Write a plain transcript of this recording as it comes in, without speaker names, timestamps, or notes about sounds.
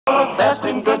Best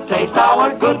in good taste,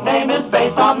 our good name is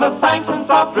based on the franks and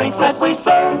soft drinks that we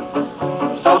serve.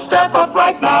 So step up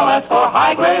right now, ask for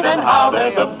Hygrade and how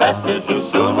they're the best as you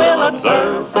soon will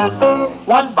observe.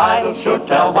 One bite'll sure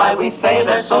tell why we say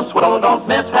they're so sweet, so don't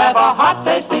miss, have a hot,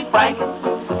 tasty Frank.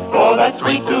 For that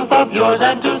sweet tooth of yours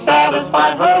and to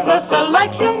satisfy her, the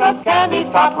selection of candy's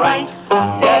top rank.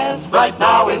 Yes, right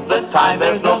now is the time,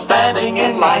 there's no standing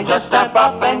in line, just step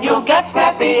up and you'll get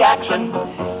snappy action.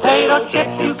 Potato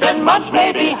chips you can munch,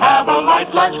 maybe have a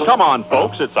light lunch. Come on,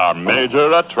 folks, it's our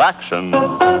major attraction.